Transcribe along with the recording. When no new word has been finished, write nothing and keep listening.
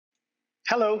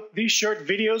Hello, these short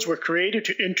videos were created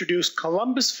to introduce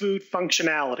Columbus Food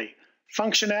functionality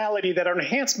that are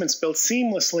enhancements built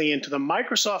seamlessly into the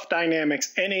Microsoft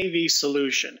Dynamics NAV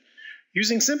solution.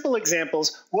 Using simple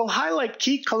examples, we'll highlight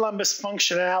key Columbus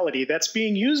functionality that's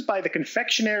being used by the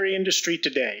confectionery industry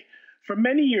today. For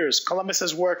many years, Columbus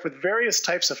has worked with various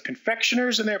types of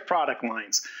confectioners and their product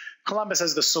lines. Columbus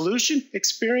has the solution,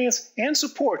 experience, and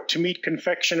support to meet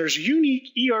confectioners'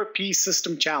 unique ERP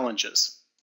system challenges.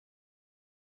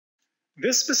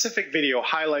 This specific video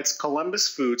highlights Columbus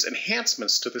Food's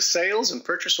enhancements to the sales and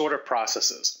purchase order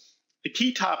processes. The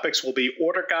key topics will be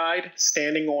order guide,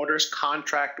 standing orders,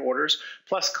 contract orders,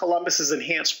 plus Columbus's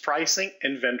enhanced pricing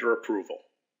and vendor approval.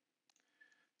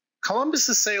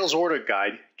 Columbus's sales order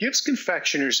guide gives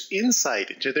confectioners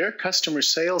insight into their customer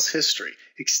sales history,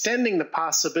 extending the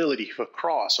possibility for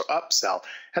cross or upsell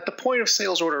at the point of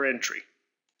sales order entry.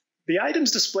 The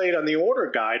items displayed on the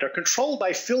order guide are controlled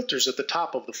by filters at the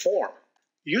top of the form.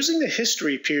 Using the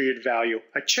history period value,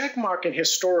 a check mark in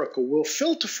historical will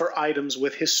filter for items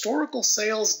with historical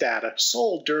sales data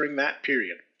sold during that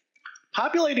period.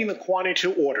 Populating the quantity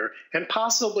to order and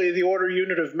possibly the order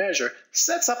unit of measure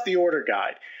sets up the order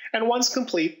guide, and once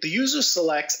complete, the user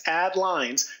selects Add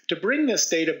Lines to bring this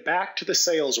data back to the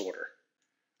sales order.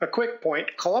 A quick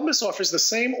point, Columbus offers the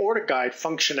same order guide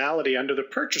functionality under the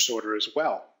purchase order as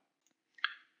well.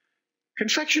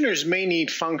 Confectioners may need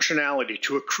functionality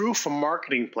to accrue for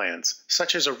marketing plans,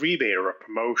 such as a rebate or a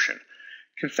promotion.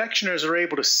 Confectioners are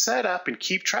able to set up and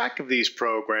keep track of these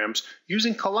programs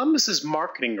using Columbus's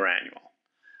marketing granule.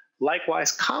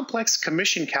 Likewise, complex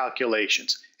commission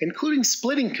calculations, including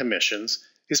splitting commissions,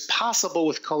 is possible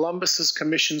with Columbus's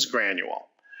commissions granule.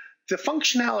 The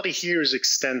functionality here is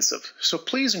extensive, so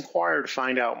please inquire to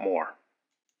find out more.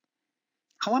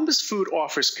 Columbus Food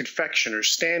offers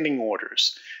confectioners standing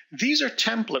orders. These are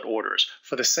template orders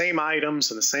for the same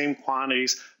items and the same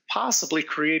quantities, possibly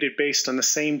created based on the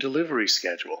same delivery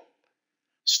schedule.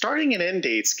 Starting and end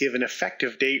dates give an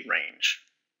effective date range,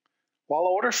 while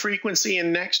order frequency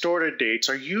and next order dates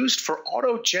are used for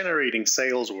auto-generating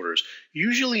sales orders,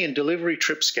 usually in delivery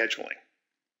trip scheduling.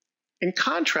 In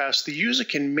contrast, the user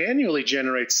can manually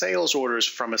generate sales orders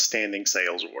from a standing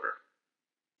sales order.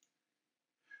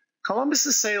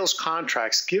 Columbus's sales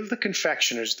contracts give the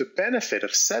confectioners the benefit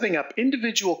of setting up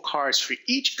individual cards for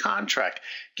each contract,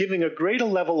 giving a greater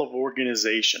level of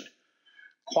organization.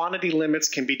 Quantity limits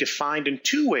can be defined in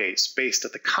two ways, based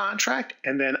at the contract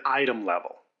and then item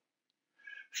level.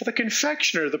 For the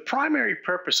confectioner, the primary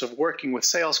purpose of working with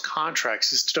sales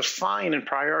contracts is to define and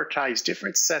prioritize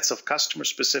different sets of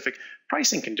customer-specific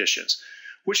pricing conditions,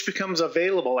 which becomes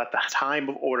available at the time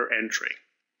of order entry.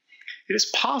 It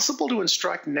is possible to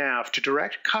instruct NAV to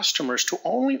direct customers to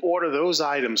only order those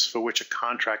items for which a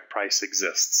contract price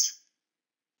exists.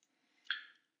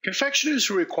 Confectioners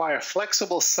who require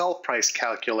flexible sell price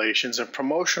calculations and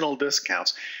promotional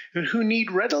discounts and who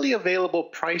need readily available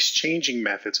price changing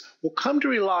methods will come to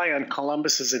rely on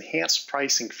Columbus's enhanced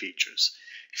pricing features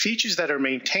that are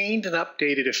maintained and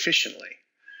updated efficiently.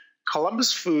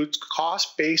 Columbus Food's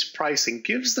cost-based pricing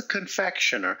gives the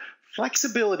confectioner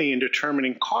flexibility in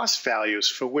determining cost values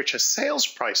for which a sales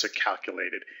price are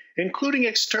calculated, including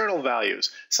external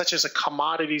values such as a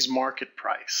commodities market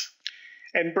price.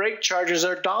 And break charges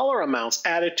are dollar amounts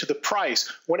added to the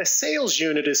price when a sales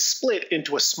unit is split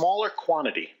into a smaller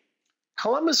quantity.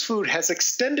 Columbus Food has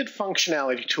extended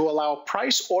functionality to allow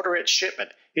price order at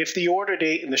shipment if the order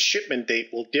date and the shipment date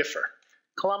will differ.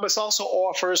 Columbus also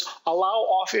offers allow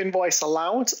off invoice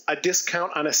allowance, a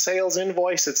discount on a sales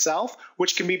invoice itself,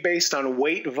 which can be based on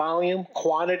weight, volume,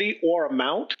 quantity, or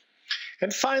amount.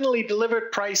 And finally,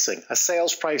 delivered pricing, a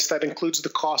sales price that includes the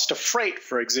cost of freight,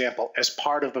 for example, as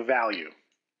part of the value.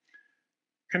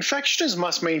 Confectioners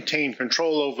must maintain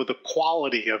control over the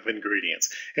quality of ingredients,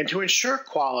 and to ensure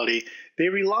quality, they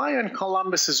rely on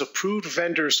Columbus's approved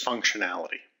vendors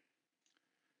functionality.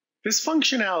 This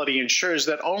functionality ensures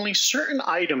that only certain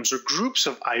items or groups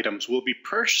of items will be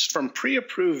purchased from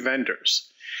pre-approved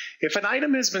vendors. If an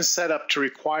item has been set up to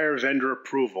require vendor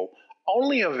approval,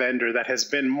 only a vendor that has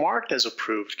been marked as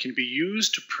approved can be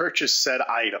used to purchase said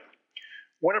item.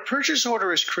 When a purchase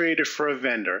order is created for a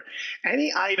vendor,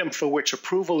 any item for which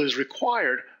approval is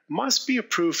required must be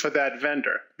approved for that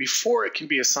vendor before it can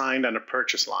be assigned on a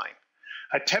purchase line.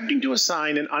 Attempting to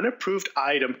assign an unapproved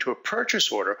item to a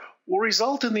purchase order will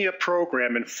result in the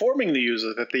program informing the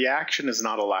user that the action is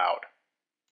not allowed.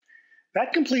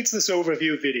 That completes this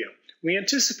overview video. We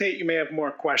anticipate you may have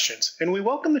more questions, and we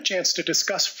welcome the chance to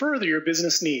discuss further your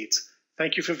business needs.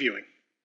 Thank you for viewing.